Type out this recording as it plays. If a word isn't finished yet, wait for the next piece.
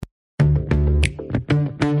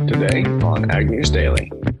Today on Ag News Daily.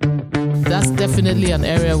 That's definitely an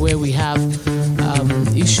area where we have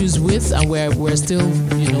issues with, and where we're still,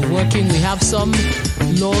 working. We have some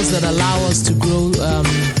laws that allow us to grow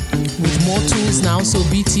with more tools now. So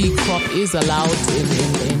BT crop is allowed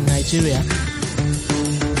in Nigeria.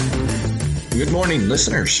 Good morning,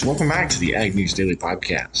 listeners. Welcome back to the Ag News Daily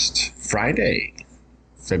Podcast. Friday,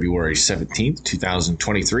 February 17th,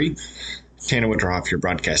 2023. Tanner Winterhoff here,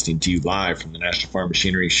 broadcasting to you live from the National Farm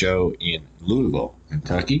Machinery Show in Louisville,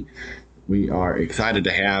 Kentucky. We are excited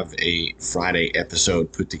to have a Friday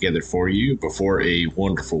episode put together for you before a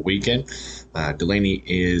wonderful weekend. Delaney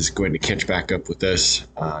is going to catch back up with us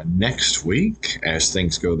next week as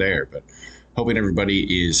things go there, but hoping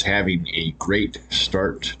everybody is having a great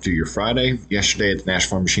start to your Friday. Yesterday at the National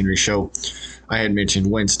Farm Machinery Show, I had mentioned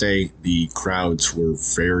Wednesday the crowds were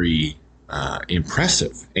very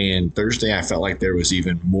impressive, and Thursday I felt like there was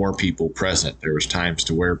even more people present. There was times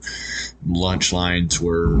to where lunch lines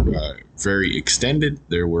were very extended.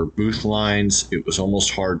 There were booth lines. It was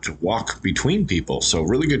almost hard to walk between people. So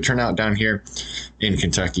really good turnout down here in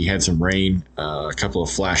Kentucky. Had some rain, a couple of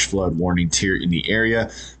flash flood warnings here in the area,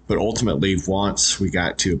 but ultimately once we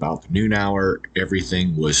got to about the noon hour,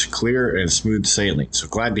 everything was clear and smooth sailing. So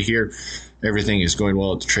glad to hear everything is going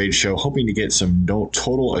well at the trade show. Hoping to get some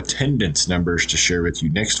total attendance numbers to share with you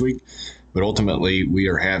next week. But ultimately, we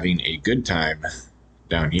are having a good time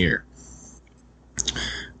down here.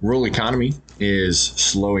 Rural economy is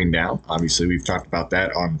slowing down. Obviously, we've talked about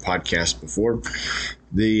that on the podcast before.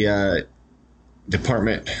 The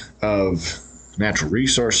Department of Natural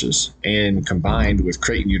Resources, and combined with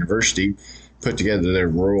Creighton University, put together their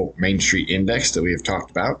Rural Main Street Index that we have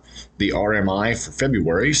talked about. The RMI for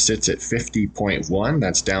February sits at 50.1.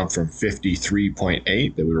 That's down from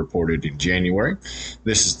 53.8 that we reported in January.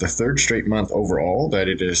 This is the third straight month overall that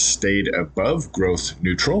it has stayed above growth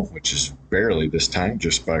neutral, which is barely this time,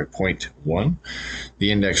 just by 0.1.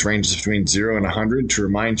 The index ranges between 0 and 100. To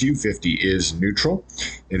remind you, 50 is neutral.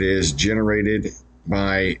 It is generated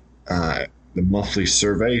by the monthly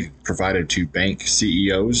survey provided to bank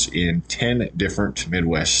CEOs in 10 different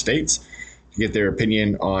Midwest states to get their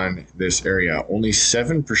opinion on this area. Only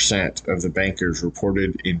 7% of the bankers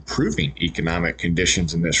reported improving economic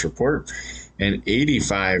conditions in this report, and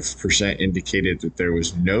 85% indicated that there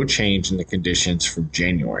was no change in the conditions from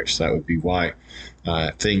January. So that would be why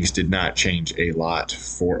things did not change a lot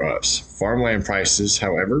for us. Farmland prices,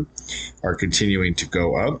 however, are continuing to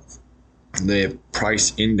go up. The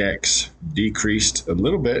price index decreased a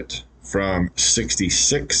little bit from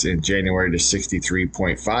 66 in January to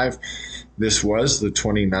 63.5. This was the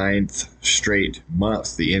 29th straight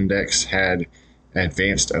month the index had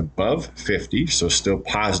advanced above 50, so still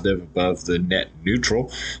positive above the net neutral,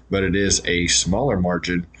 but it is a smaller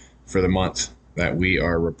margin for the month that we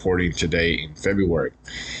are reporting today in February.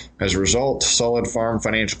 As a result, solid farm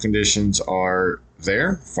financial conditions are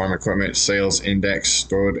there. Farm equipment sales index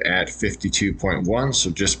stood at 52.1,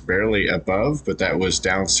 so just barely above, but that was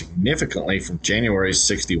down significantly from January's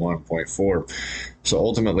 61.4. So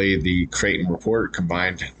ultimately, the Creighton report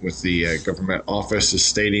combined with the government office is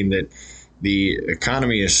stating that the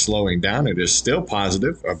economy is slowing down. It is still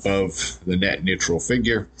positive above the net neutral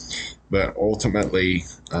figure, but ultimately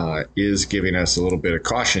is giving us a little bit of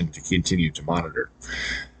caution to continue to monitor.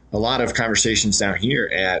 A lot of conversations down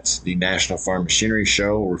here at the National Farm Machinery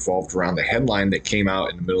Show revolved around the headline that came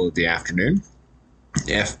out in the middle of the afternoon.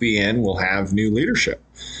 FBN will have new leadership.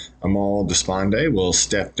 Amal Despande will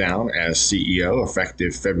step down as CEO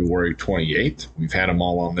effective February 28th. We've had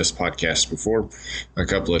Amal on this podcast before a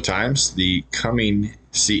couple of times. The coming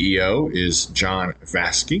CEO is John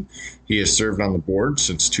Vasky. He has served on the board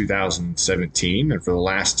since 2017, and for the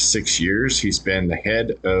last 6 years, he's been the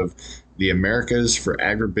head of the Americas for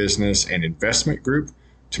Agribusiness and Investment Group,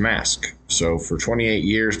 Tamask. So for 28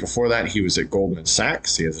 years before that, he was at Goldman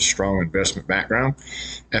Sachs. He has a strong investment background.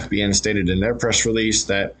 FBN stated in their press release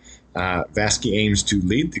that Vasky aims to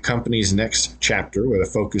lead the company's next chapter with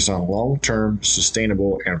a focus on long-term,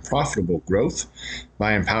 sustainable, and profitable growth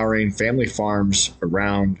by empowering family farms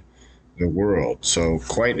around the world. So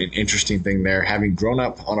quite an interesting thing there. Having grown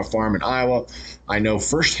up on a farm in Iowa, I know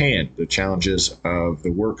firsthand the challenges of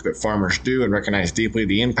the work that farmers do and recognize deeply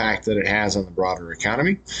the impact that it has on the broader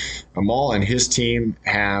economy. Amal and his team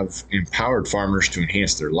have empowered farmers to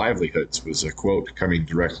enhance their livelihoods, was a quote coming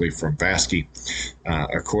directly from Vasky.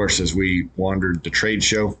 Of course, as we wandered the trade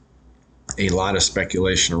show, a lot of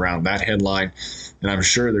speculation around that headline, and I'm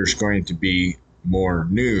sure there's going to be more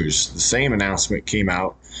news. The same announcement came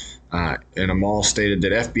out And Amal stated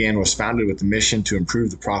that FBN was founded with the mission to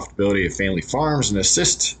improve the profitability of family farms and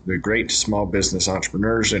assist the great small business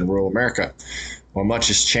entrepreneurs in rural America. While much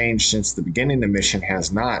has changed since the beginning, the mission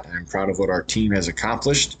has not. I'm proud of what our team has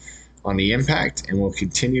accomplished on the impact and will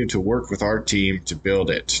continue to work with our team to build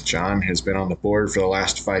it. John has been on the board for the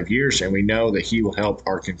last 5 years, and we know that he will help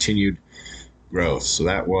our continued growth. So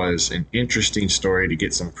that was an interesting story to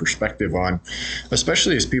get some perspective on,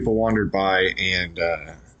 especially as people wandered by and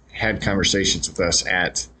had conversations with us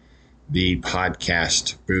at the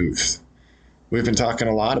podcast booth. We've been talking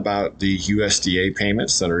a lot about the USDA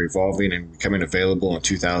payments that are evolving and becoming available in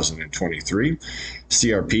 2023.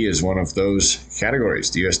 CRP is one of those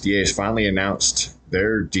categories. The USDA has finally announced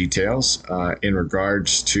their details in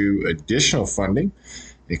regards to additional funding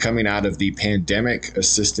coming out of the Pandemic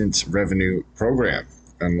Assistance Revenue Program.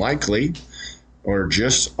 Unlikely, or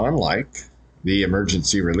just unlike, the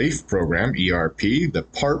Emergency Relief Program, ERP, the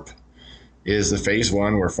PARP, is the phase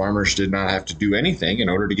one where farmers did not have to do anything in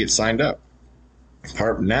order to get signed up.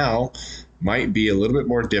 PARP now might be a little bit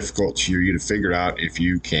more difficult for you to figure out if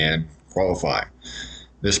you can qualify.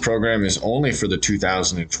 This program is only for the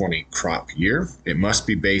 2020 crop year. It must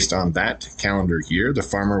be based on that calendar year. The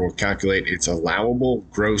farmer will calculate its allowable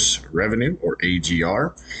gross revenue, or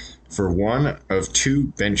AGR, for one of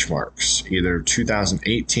two benchmarks, either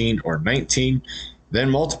 2018 or 19, then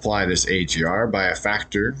multiply this AGR by a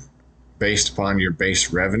factor based upon your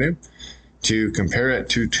base revenue to compare it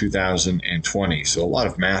to 2020. So a lot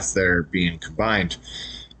of math there being combined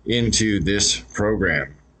into this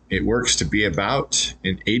program. It works to be about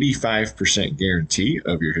an 85% guarantee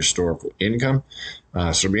of your historical income. So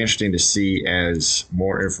it'll be interesting to see as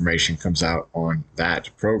more information comes out on that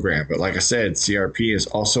program. But like I said, CRP is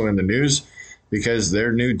also in the news because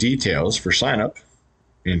their new details for sign up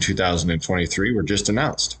in 2023 were just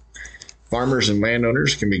announced. Farmers and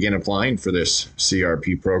landowners can begin applying for this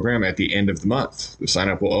CRP program at the end of the month. The sign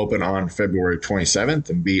up will open on February 27th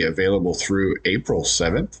and be available through April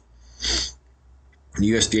 7th.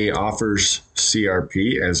 The USDA offers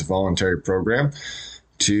CRP as a voluntary program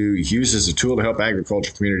to use as a tool to help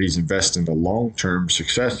agriculture communities invest in the long-term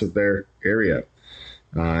success of their area.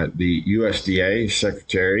 The USDA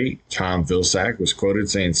Secretary Tom Vilsack was quoted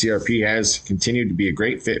saying CRP has continued to be a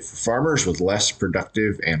great fit for farmers with less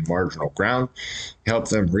productive and marginal ground, help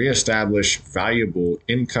them reestablish valuable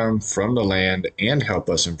income from the land, and help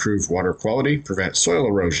us improve water quality, prevent soil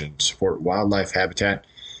erosion, support wildlife habitat,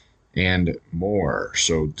 and more.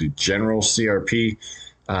 So the general CRP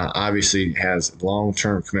obviously has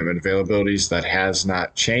long-term commitment availabilities. That has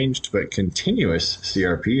not changed, but continuous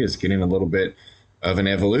CRP is getting a little bit of an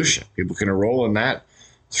evolution. People can enroll in that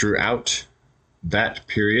throughout that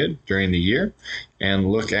period during the year and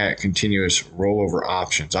look at continuous rollover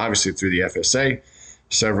options. Obviously, through the FSA,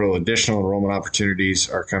 several additional enrollment opportunities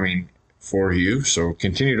are coming for you. So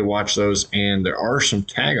continue to watch those. And there are some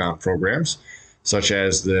tag-on programs, such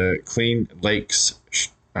as the Clean Lakes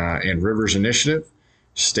and Rivers Initiative,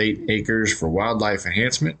 State Acres for Wildlife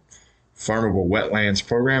Enhancement, Farmable Wetlands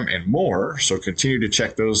Program, and more. So continue to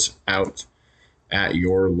check those out at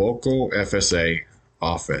your local FSA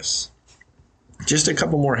office. Just a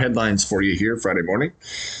couple more headlines for you here Friday morning.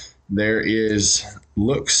 There is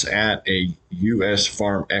looks at a U.S.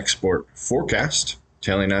 farm export forecast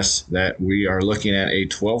telling us that we are looking at a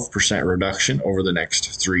 12% reduction over the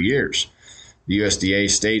next 3 years. The USDA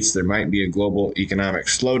states there might be a global economic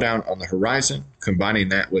slowdown on the horizon. Combining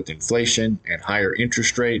that with inflation and higher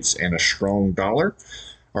interest rates and a strong dollar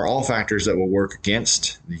are all factors that will work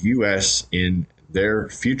against the U.S. in their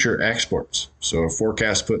future exports. So a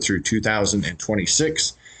forecast put through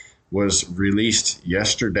 2026 was released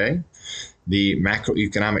yesterday. The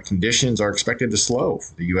macroeconomic conditions are expected to slow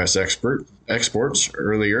the U.S. exports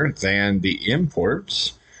earlier than the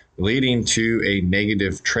imports, leading to a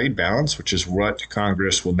negative trade balance, which is what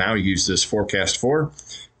Congress will now use this forecast for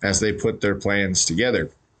as they put their plans together.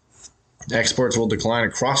 Exports will decline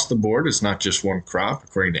across the board. It's not just one crop,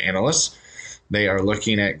 according to analysts. They are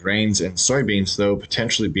looking at grains and soybeans, though,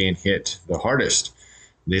 potentially being hit the hardest.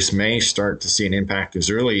 This may start to see an impact as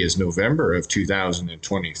early as November of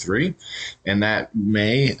 2023, and that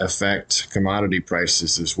may affect commodity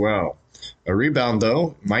prices as well. A rebound,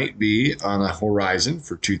 though, might be on the horizon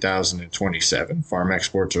for 2027. Farm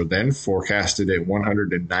exports are then forecasted at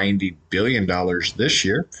 $190 billion this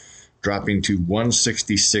year, dropping to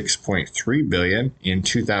 $166.3 billion in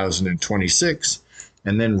 2026,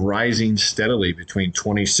 and then rising steadily between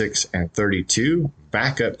 26 and 32,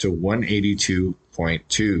 back up to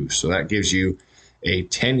 182.2. So that gives you a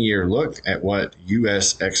 10-year look at what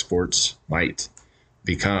U.S. exports might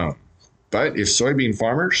become. But if soybean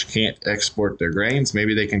farmers can't export their grains,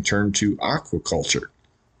 maybe they can turn to aquaculture.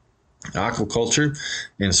 Aquaculture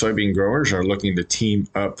and soybean growers are looking to team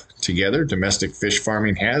up together. Domestic fish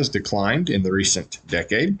farming has declined in the recent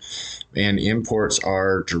decade, and imports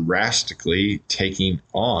are drastically taking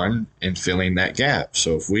on and filling that gap.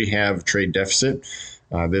 So if we have trade deficit,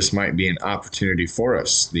 this might be an opportunity for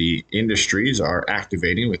us. The industries are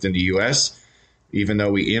activating within the U.S., even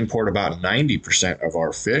though we import about 90% of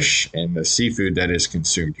our fish and the seafood that is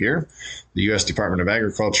consumed here. The U.S. Department of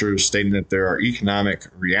Agriculture is stating that there are economic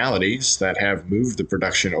realities that have moved the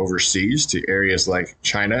production overseas to areas like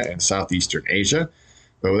China and Southeastern Asia.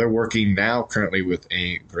 But they're working now currently with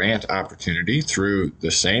a grant opportunity through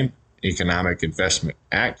the same Economic Investment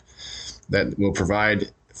Act that will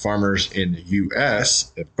provide farmers in the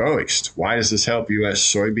U.S. a boost. Why does this help U.S.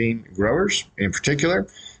 soybean growers in particular?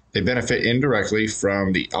 They benefit indirectly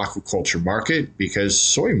from the aquaculture market because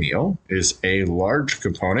soy meal is a large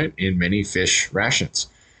component in many fish rations.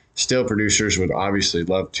 Still, producers would obviously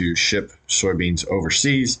love to ship soybeans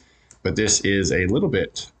overseas, but this is a little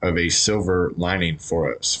bit of a silver lining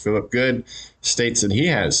for us. Philip Good states that he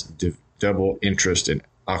has double interest in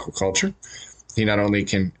aquaculture. He not only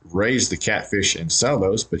can raise the catfish and sell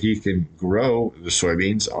those, but he can grow the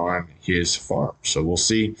soybeans on his farm. So we'll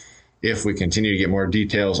see if we continue to get more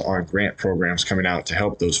details on grant programs coming out to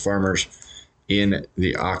help those farmers in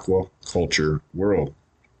the aquaculture world.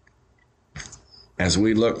 As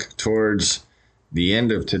we look towards the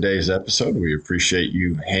end of today's episode, we appreciate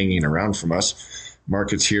you hanging around from us.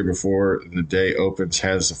 Markets here before the day opens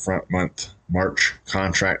has the front month March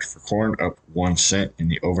contract for corn up 1 cent in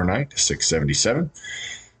the overnight to 6.77.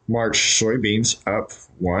 March soybeans up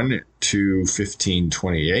 1 to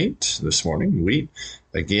 15.28 this morning. Wheat,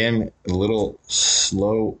 again, a little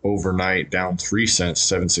slow overnight, down 3 cents,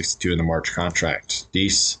 7.62 in the March contract.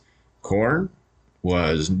 Dees corn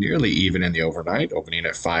was nearly even in the overnight, opening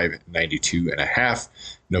at 5.92.5.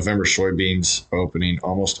 November soybeans opening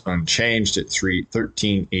almost unchanged at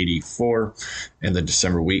 13.84, and the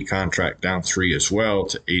December wheat contract down 3 as well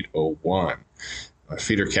to 8.01.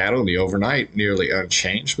 Feeder cattle in the overnight nearly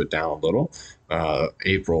unchanged, but down a little.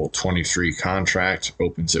 April 23 contract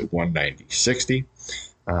opens at 190.60.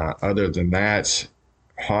 Other than that,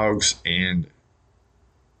 hogs and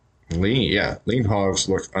lean hogs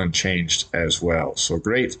look unchanged as well. So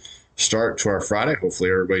great start to our Friday.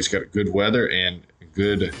 Hopefully everybody's got good weather and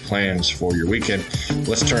good plans for your weekend.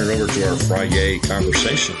 Let's turn it over to our Friday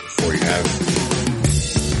conversation before you have.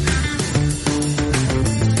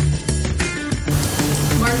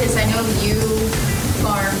 Marcus, I know you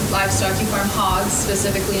farm livestock, you farm hogs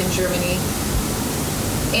specifically in Germany.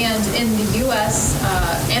 And in the U.S.,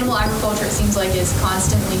 animal agriculture, it seems like, is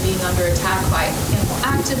constantly being under attack by animal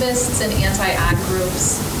activists and anti-ag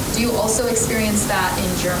groups. Do you also experience that in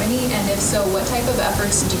Germany? And if so, what type of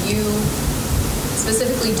efforts do you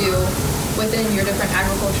specifically do within your different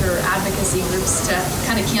agriculture advocacy groups to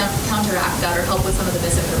kind of counteract that or help with some of the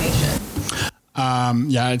misinformation?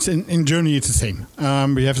 It's in Germany. It's the same.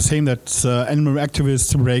 We have the same that animal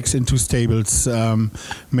activists breaks into stables,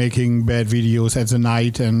 making bad videos at the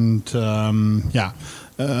night, and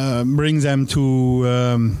bring them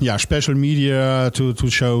to special media, to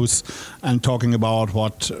shows, and talking about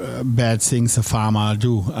what bad things a farmer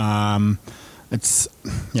do. I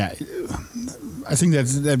think that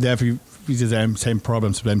they have the same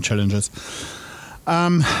problems, same challenges.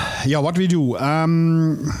 What we do.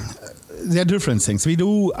 There are different things. We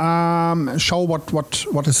do show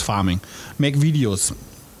what is farming, make videos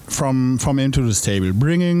from into the stable,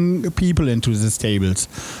 bringing people into the stables,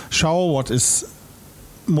 show what is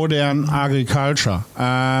modern agriculture.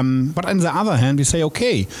 But on the other hand, we say,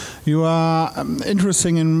 okay, you are interested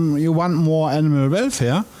in, you want more animal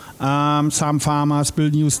welfare. Some farmers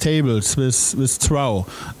build new stables with straw.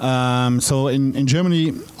 So in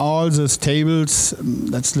Germany, all the stables,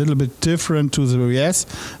 that's a little bit different to the US.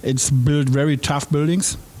 It's built very tough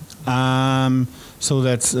buildings. So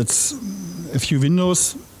it's a few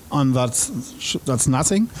windows, and that's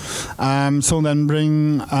nothing. So then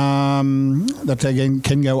bring that they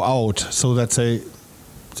can go out. So that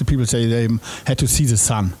the people say they had to see the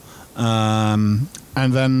sun.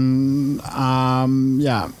 And then,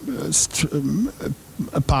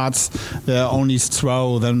 parts there are only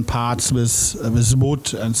straw, then parts with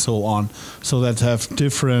wood and so on, so that have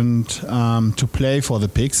different to play for the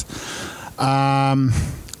pigs.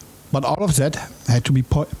 But all of that had to be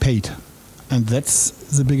paid, and that's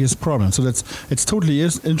the biggest problem. So it's totally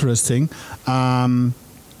interesting.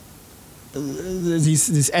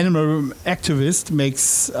 this animal activist makes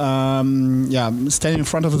stand in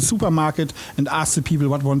front of the supermarket and ask the people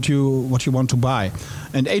what you want to buy,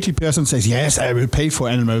 and 80% says yes, I will pay for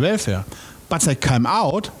animal welfare, but they come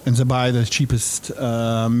out and they buy the cheapest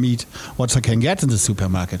meat what they can get in the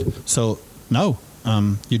supermarket. So no,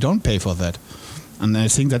 you don't pay for that, and I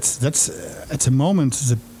think that's at the moment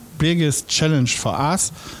the biggest challenge for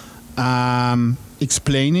us.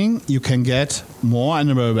 Explaining you can get more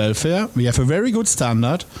animal welfare. We have a very good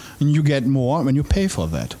standard, and you get more when you pay for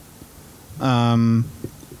that.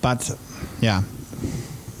 But yeah,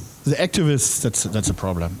 the activists, that's a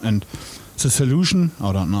problem, and the solution,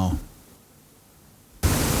 I don't know.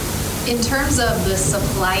 In terms of the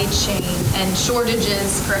supply chain and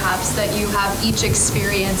shortages, perhaps, that you have each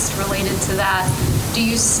experienced related to that, do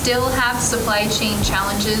you still have supply chain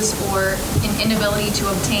challenges or an inability to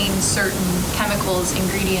obtain certain chemicals,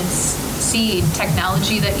 ingredients, seed,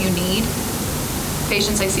 technology that you need?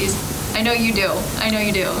 Patience, I know you do.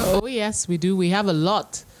 Oh, yes, we do. We have a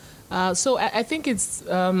lot. So I think it's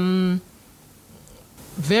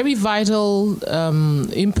very vital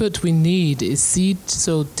input we need is seed.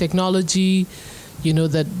 So technology,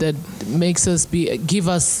 that makes us gives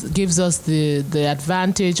us the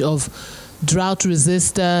advantage of drought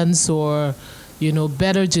resistance or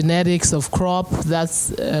better genetics of crop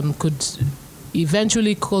that's could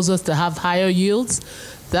eventually cause us to have higher yields.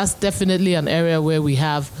 That's definitely an area where we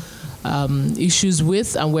have issues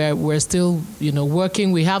with, and where we're still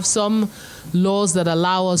working. We have some laws that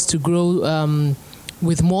allow us to grow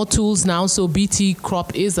with more tools now, so BT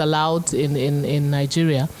crop is allowed in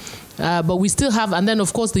Nigeria, but we still have, and then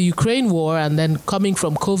of course the Ukraine war, and then coming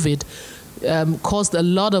from COVID, caused a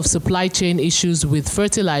lot of supply chain issues with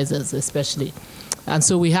fertilizers especially. And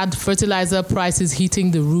so we had fertilizer prices hitting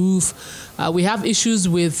the roof. We have issues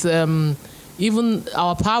with even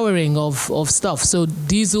our powering of stuff. So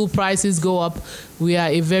diesel prices go up. We are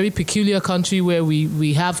a very peculiar country where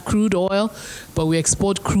we have crude oil, but we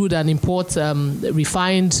export crude and import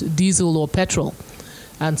refined diesel or petrol.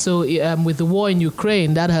 And so with the war in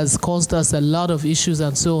Ukraine, that has caused us a lot of issues.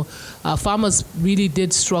 And so farmers really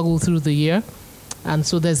did struggle through the year. And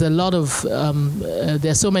so there's a lot of,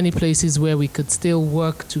 there's so many places where we could still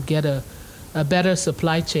work to get a better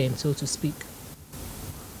supply chain, so to speak.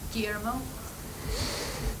 Guillermo?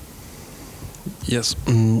 Yes.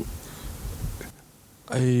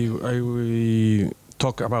 I will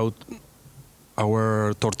talk about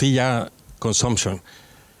our tortilla consumption.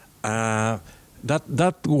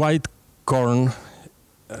 That white corn,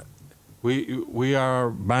 we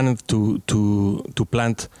are banned to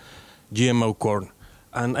plant GMO corn,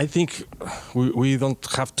 and I think we don't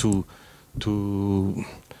have to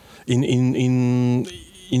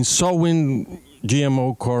in sowing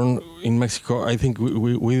GMO corn in Mexico. I think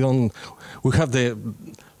we have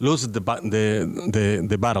lose the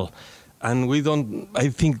battle, and we don't. I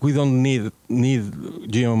think we don't need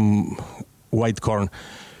GM white corn,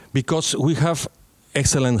 because we have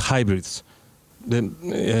excellent hybrids.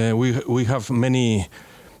 We have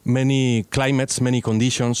many climates, many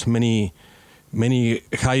conditions, many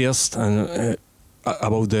highest and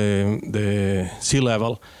above the sea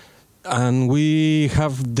level, and we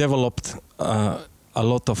have developed a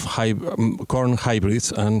lot of corn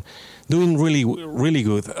hybrids and doing really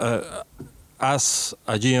good as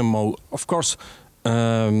a GMO. Of course,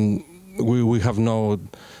 we have no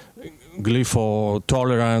glypho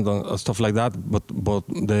tolerant and stuff like that, but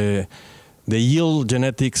the yield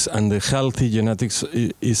genetics and the healthy genetics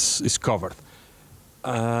is covered.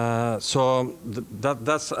 So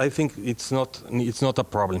that's, I think it's not a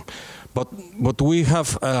problem, but we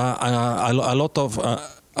have a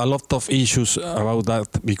lot of issues about that,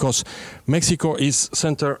 because Mexico is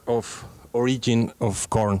center of origin of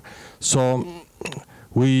corn. So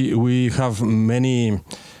we have many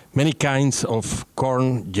kinds of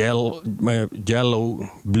corn: yellow,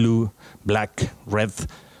 blue, black, red,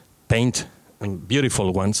 paint, and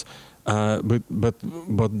beautiful ones. But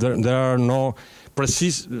there are no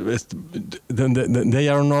precise. They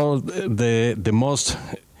are not the most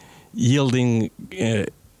yielding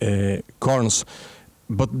corns,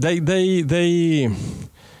 but they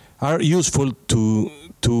are useful to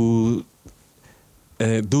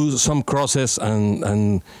do some crosses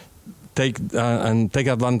and take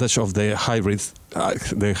advantage of the hybrids,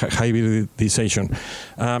 the hybridization.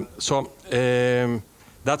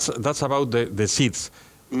 That's about the seeds.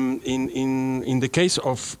 In the case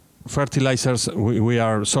of fertilizers, we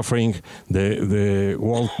are suffering the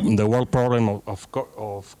world problem of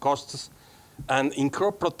costs, and in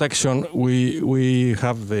crop protection we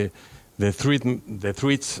have the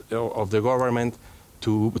threats of the government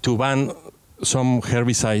to ban some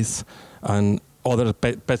herbicides and other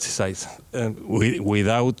pesticides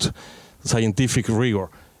without scientific rigor.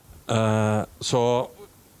 So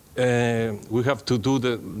we have to do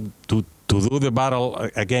the battle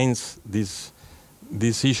against these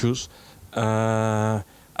issues and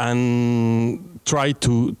try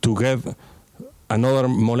to get another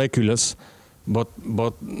molecules, but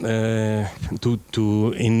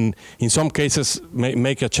to in some cases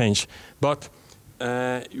make a change. But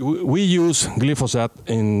we use glyphosate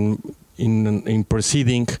in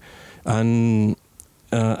preceding and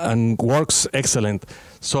works excellent.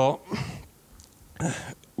 So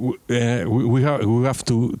we have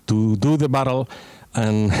to do the battle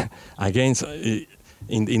and against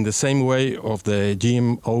in the same way of the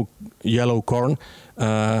GMO yellow corn.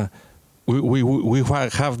 We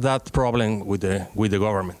have that problem with the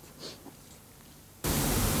government.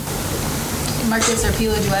 Marcus or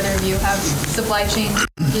Pila, do either of you have supply chain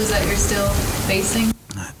challenges that you're still facing?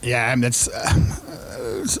 Yeah, and that's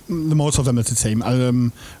the most of them is the same.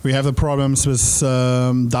 We have the problems with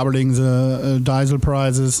doubling the diesel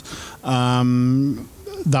prices,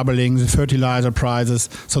 doubling the fertilizer prices.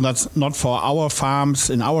 So that's not for our farms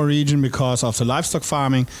in our region because of the livestock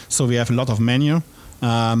farming. So we have a lot of manure.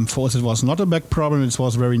 For us, it was not a big problem. It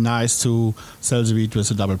was very nice to sell the wheat with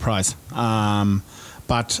a double price.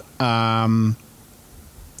 But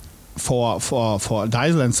for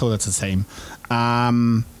diesel and so that's the same.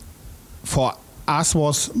 For us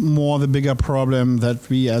was more the bigger problem that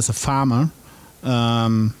we as a farmer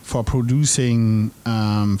for producing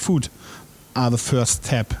food are the first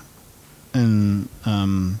step in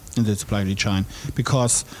the supply chain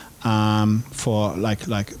because for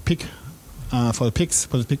for the pigs,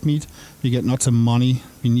 for the pig meat, we get not the money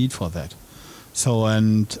we need for that. So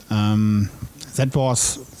and that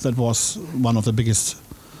was one of the biggest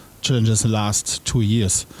challenges the last 2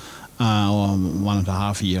 years or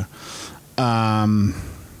 1.5 years.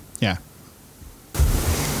 Yeah.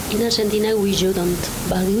 In Argentina, we shouldn't,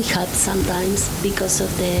 but we have sometimes because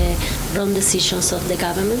of the wrong decisions of the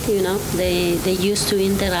government. You know, they used to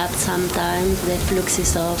interrupt sometimes the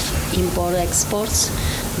fluxes of import-exports.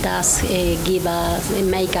 Thus,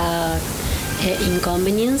 make a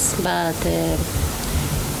inconvenience, but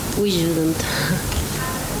we shouldn't.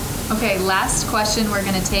 Okay, last question we're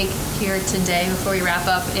going to take here today before we wrap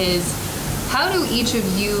up is, how do each of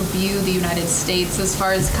you view the United States as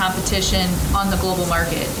far as competition on the global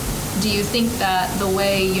market? Do you think that the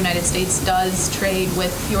way United States does trade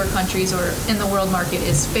with your countries or in the world market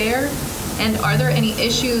is fair? And are there any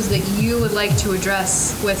issues that you would like to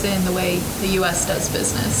address within the way the U.S. does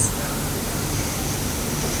business?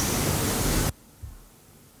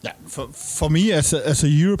 Yeah, for me as a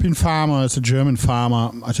European farmer, as a German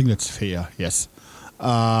farmer, I think that's fair. Yes.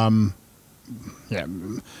 Yeah,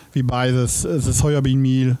 we buy the soybean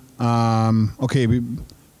meal. Okay,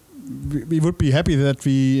 we would be happy that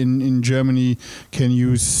we in Germany can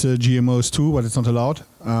use GMOs too, but it's not allowed.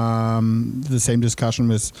 The same discussion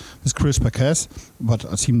with CRISPR-Cas, but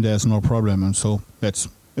I think there's no problem, and so it's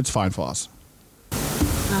fine for us.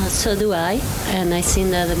 So do I, and I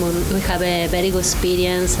think that we have a very good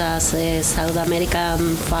experience as South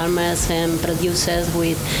American farmers and producers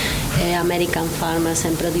with American farmers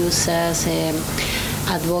and producers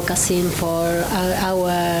advocating for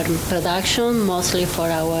our production, mostly for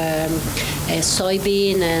our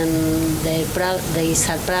soybean and the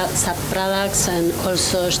sub-products, and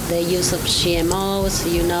also the use of GMOs,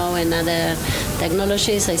 and other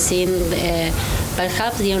technologies. I think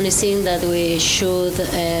perhaps the only thing that we should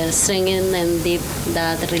strengthen and deep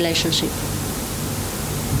that relationship.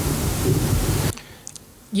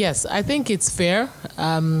 Yes, I think it's fair.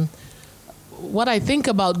 What I think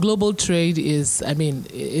about global trade is,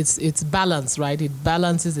 it's balance, right? It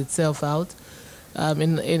balances itself out.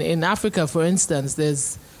 In Africa, for instance,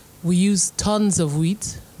 we use tons of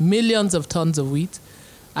wheat, millions of tons of wheat,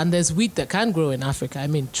 and there's wheat that can grow in Africa.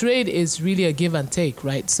 Trade is really a give and take,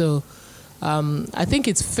 right? So I think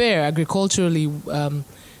it's fair agriculturally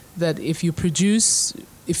that if you produce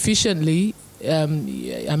efficiently,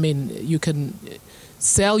 you can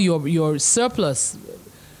sell your surplus,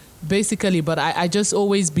 basically. But I just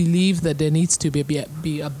always believe that there needs to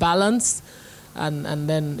be a balance. And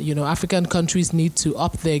then, African countries need to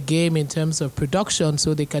up their game in terms of production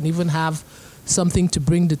so they can even have something to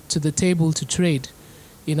bring to the table to trade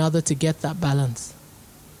in order to get that balance.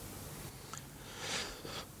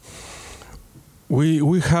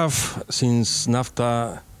 We have, since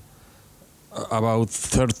NAFTA, about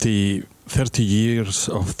 30 years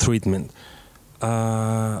of treatment.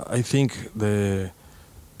 I think the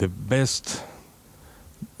best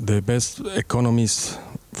the best economist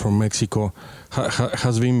from Mexico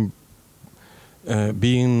has been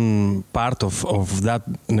being part of that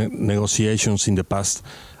negotiations in the past.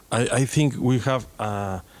 I think we have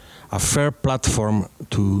a fair platform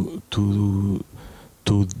to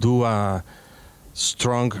do a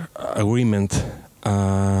strong agreement,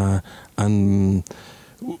 and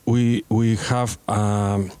we have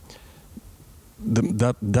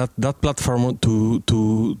that platform to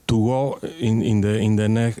go in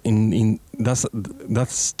that's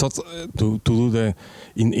to do the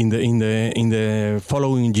in the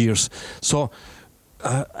following years. So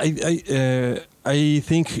I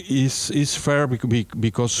think is fair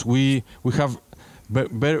because we have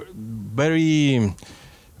very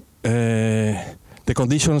the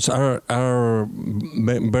conditions are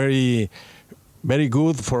very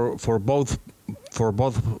good for both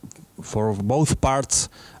parts,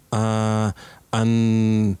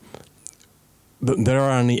 and there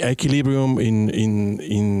are an equilibrium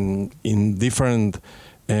in different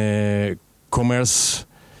commerce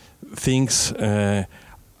things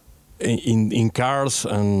in cars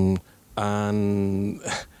and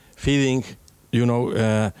feeding.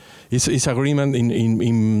 It's agreement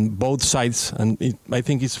in both sides, and I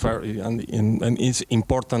think it's fair and it's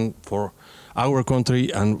important for our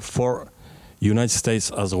country and for United States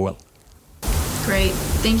as well. Great.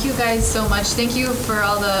 Thank you guys so much. Thank you for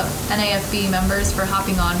all the NAFB members for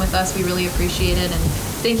hopping on with us. We really appreciate it. And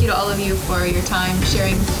thank you to all of you for your time,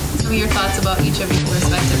 sharing some of your thoughts about each of your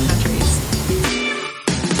respective countries.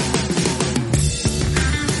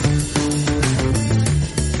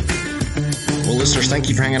 Well, listeners, thank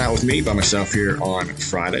you for hanging out with me by myself here on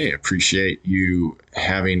Friday. I appreciate you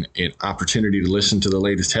having an opportunity to listen to the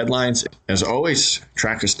latest headlines. As always,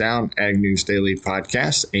 track us down, Ag News Daily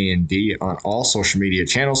Podcast, A&D, on all social media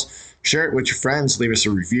channels. Share it with your friends. Leave us a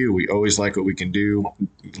review. We always like what we can do,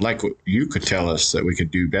 like what you could tell us that we could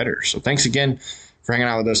do better. So thanks again for hanging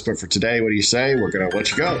out with us. But for today, what do you say? We're going to let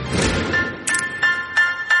you go.